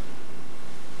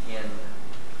in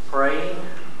praying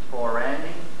for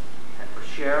Randy and for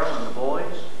Cheryl and the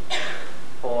boys,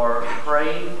 for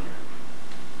praying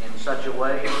in such a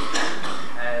way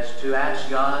as to ask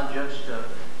God just to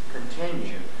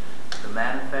continue to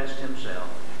manifest Himself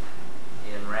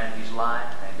in Randy's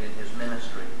life and in his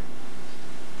ministry.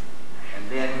 And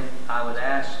then I would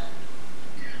ask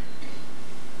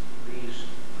these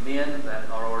men that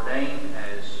are ordained,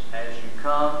 as you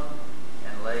come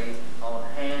and lay on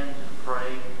hands and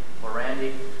pray for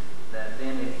Randy, that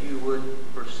then if you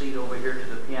would proceed over here to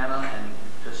the piano and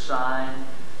to sign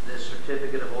this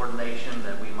certificate of ordination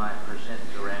that we might present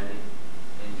to Randy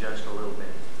in just a little bit.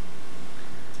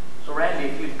 So Randy,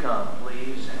 if you'd come,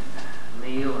 please, and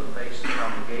kneel and face the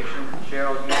congregation.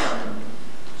 Cheryl, you come and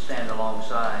stand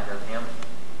alongside of him.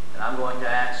 And I'm going to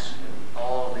ask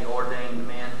all the ordained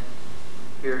men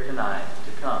here tonight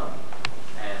to come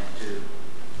and to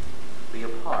be a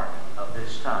part of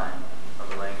this time of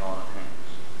the laying on of hands.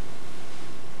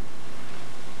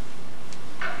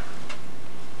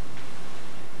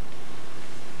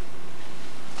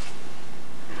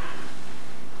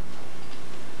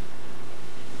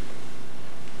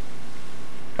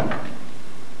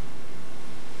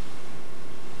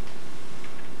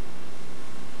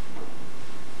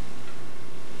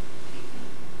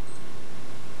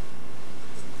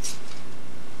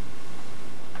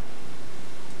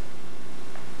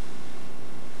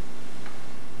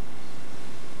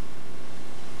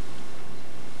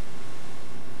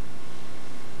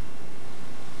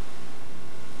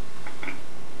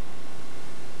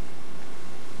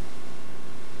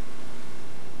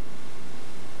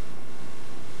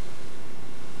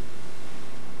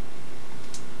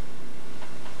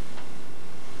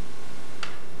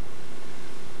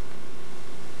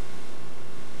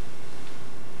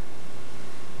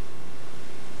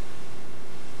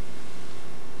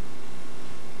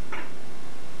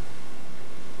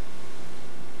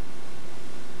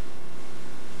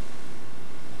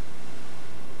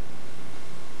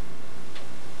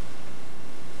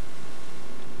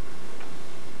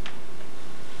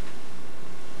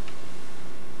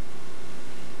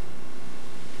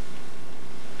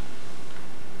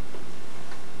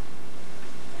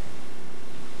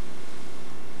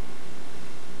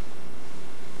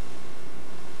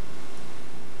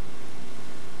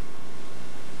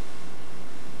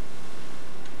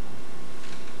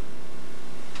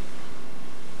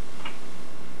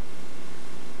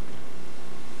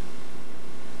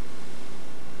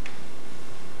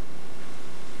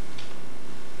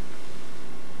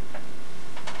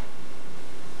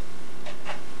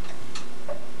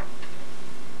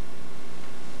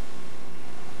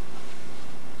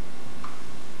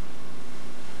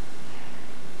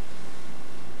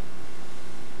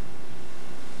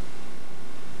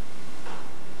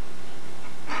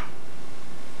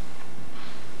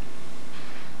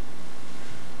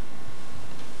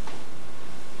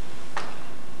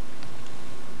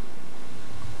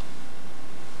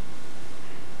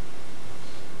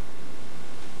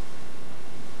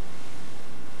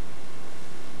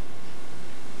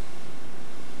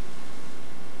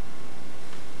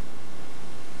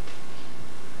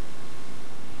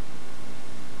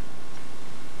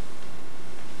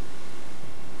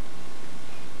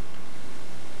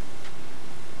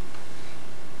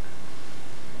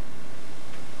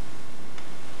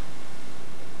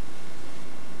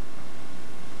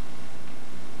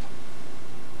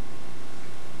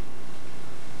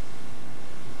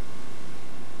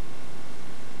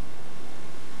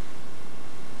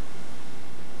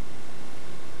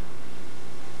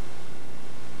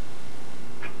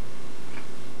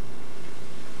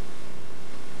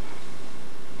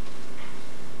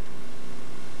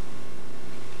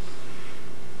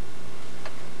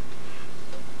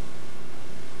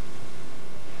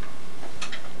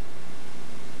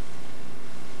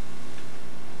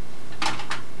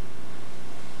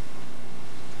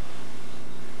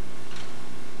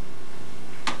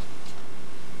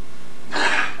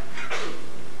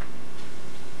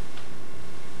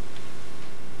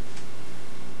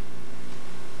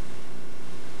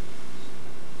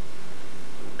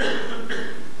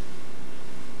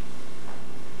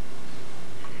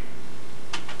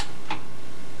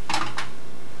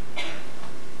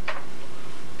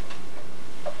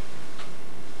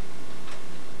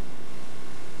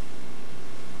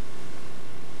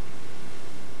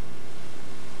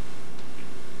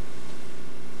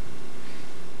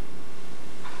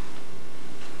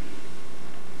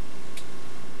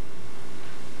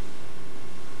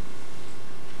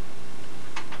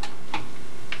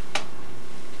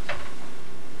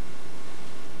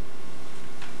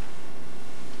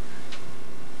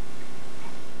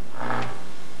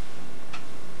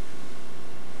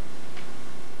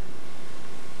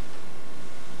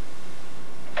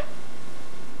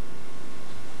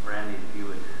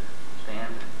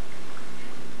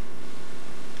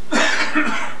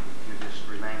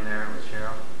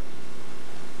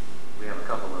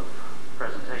 couple of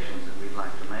presentations that we'd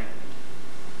like to make.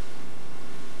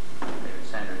 David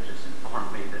Sanders just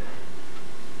informed me that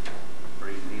the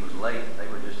reason he was late, they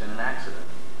were just in an accident.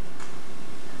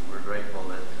 And we're grateful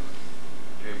that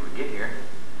you're able to get here.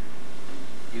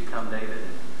 You come, David,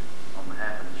 and on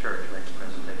behalf of the church, make a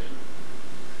presentation.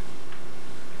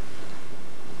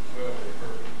 Well,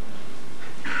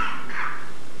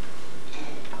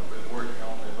 I've been working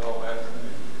on this all afternoon.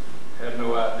 Had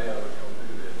no idea I was going to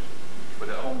do this. But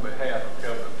on behalf of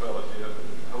Covenant Fellowship, and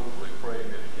hopefully praying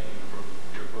that it came from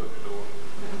your bookstore,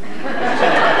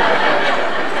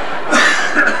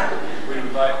 we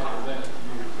would like to present to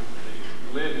you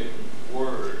the living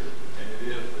Word, and it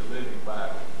is the living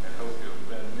Bible. And hope you'll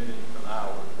spend minutes and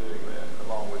hours doing that,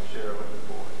 along with Cheryl and the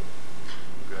boy.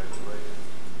 Congratulations.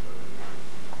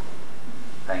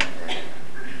 Thank you, David.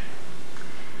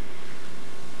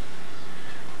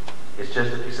 It's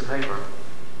just a piece of paper.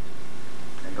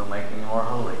 Ain't gonna make you more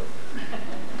holy.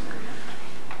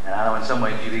 And I know in some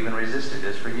ways you've even resisted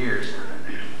this for years.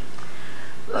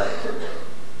 But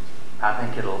I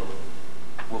think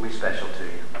will be special to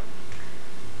you.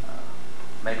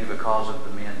 Maybe because of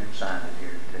the men who signed it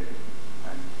here too. I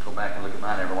go back and look at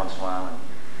mine every once in a while, and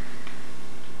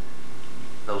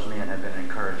those men have been an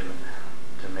encouragement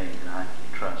to me, and I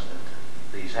trust that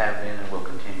these have been and will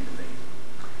continue to be.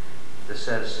 This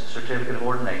says Certificate of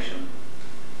Ordination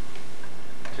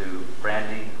to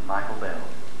Randy Michael Bell,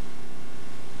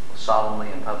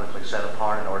 solemnly and publicly set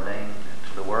apart and ordained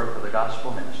to the work of the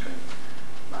gospel ministry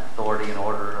by authority and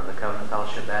order of the Covenant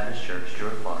Fellowship Baptist Church,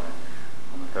 Stewart, Florida,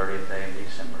 on the 30th day of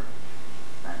December,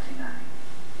 1990.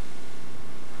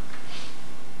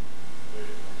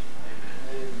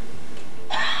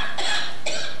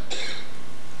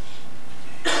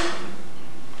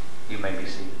 You may be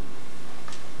seated.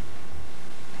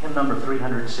 Hymn number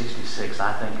 366,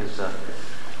 I think, is an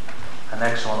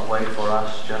excellent way for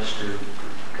us just to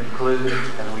conclude,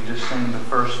 and we just sing the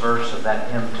first verse of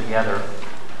that hymn together.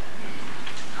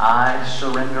 I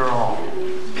surrender all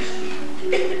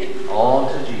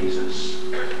to Jesus.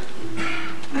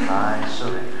 I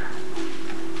surrender.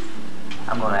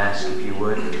 I'm going to ask if you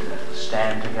would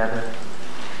stand together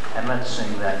and let's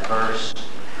sing that verse.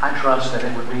 I trust that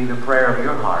it would be the prayer of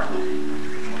your heart,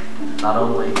 not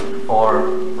only for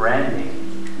Randy,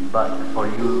 but for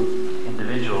you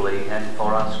individually and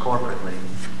for us corporately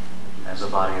as a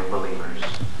body of believers.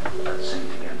 Let's sing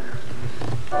together.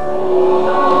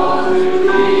 Oh, to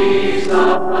Jesus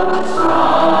I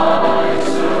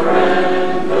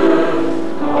surrender,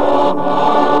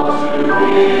 all to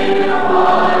Thee I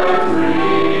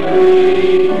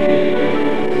freely give.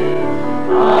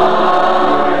 I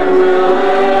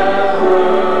will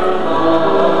ever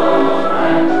love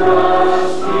and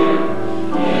trust Him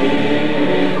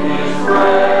in His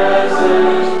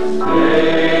presence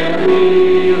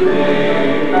daily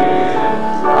live.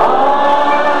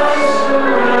 I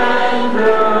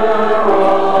surrender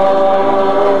all.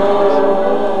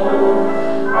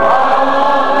 I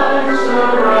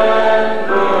surrender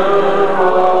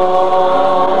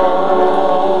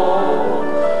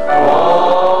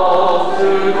all to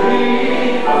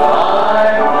Thee, my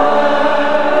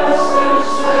blessed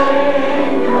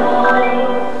Savior.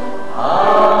 I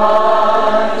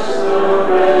surrender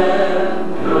all.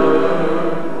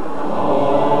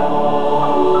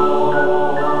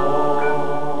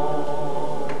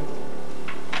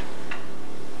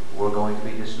 We're going to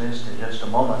be dismissed in just a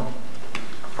moment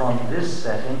from this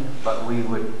setting, but we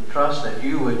would trust that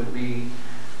you would be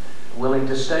willing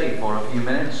to stay for a few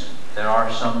minutes. There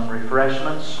are some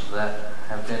refreshments that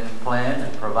have been planned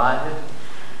and provided,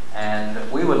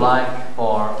 and we would like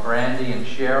for Randy and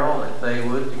Cheryl, if they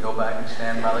would, to go back and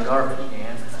stand by the garbage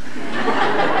can.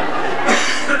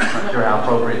 Not sure how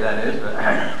appropriate that is, but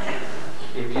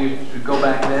if you should go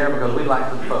back there, because we'd like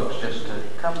the folks just to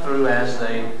come through as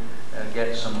they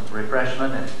get some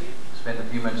refreshment and spend a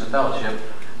few minutes of fellowship,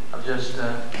 of just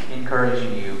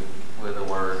encouraging you with a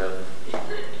word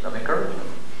of encouragement.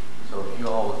 So if you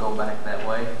all will go back that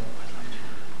way.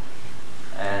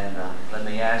 And let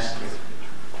me ask, if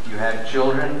you have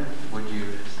children, would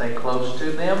you stay close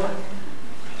to them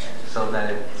so that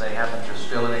if they happen to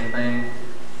spill anything,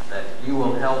 that you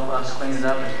will help us clean it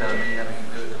up instead of me having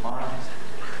to do it tomorrow?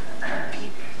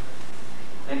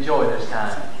 Enjoy this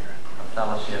time of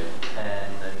fellowship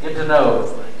and get to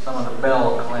know some of the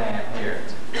Bell clan here.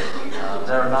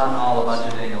 They're not all a bunch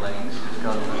of dinglings just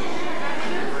because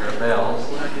they're Bells,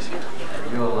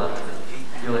 and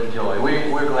you'll enjoy.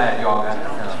 We're glad you all got to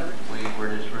come.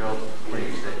 We're just real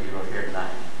pleased that you are here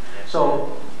tonight.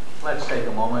 So let's take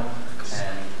a moment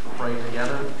and pray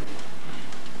together.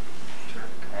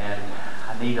 And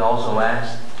I need to also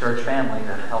ask church family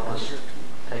to help us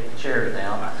take the chairs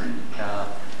down.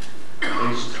 At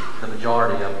least the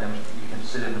majority of them. You can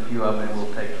sit in a few of them and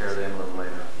we'll take care of them a little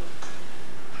later.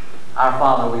 Our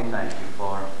Father, we thank you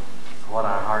for what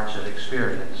our hearts have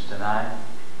experienced tonight.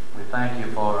 We thank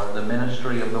you for the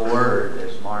ministry of the Word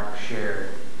as Mark shared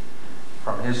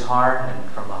from his heart and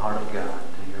from the heart of God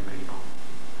to your people.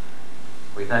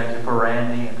 We thank you for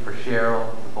Randy and for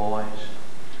Cheryl, the boys.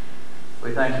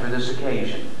 We thank you for this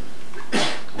occasion.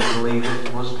 We believe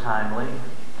it was timely.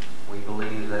 We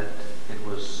believe that it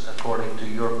was according to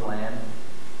your plan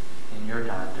in your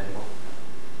timetable.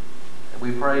 And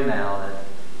we pray now that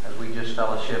as we just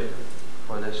fellowship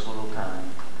for this little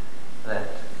time, that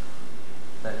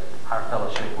our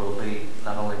fellowship will be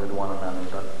not only with one another,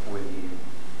 but with you.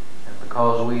 And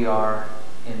because we are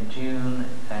in tune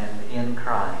and in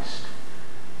Christ,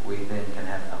 we then can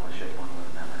have fellowship one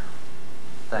with another.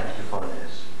 Thank you for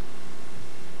this.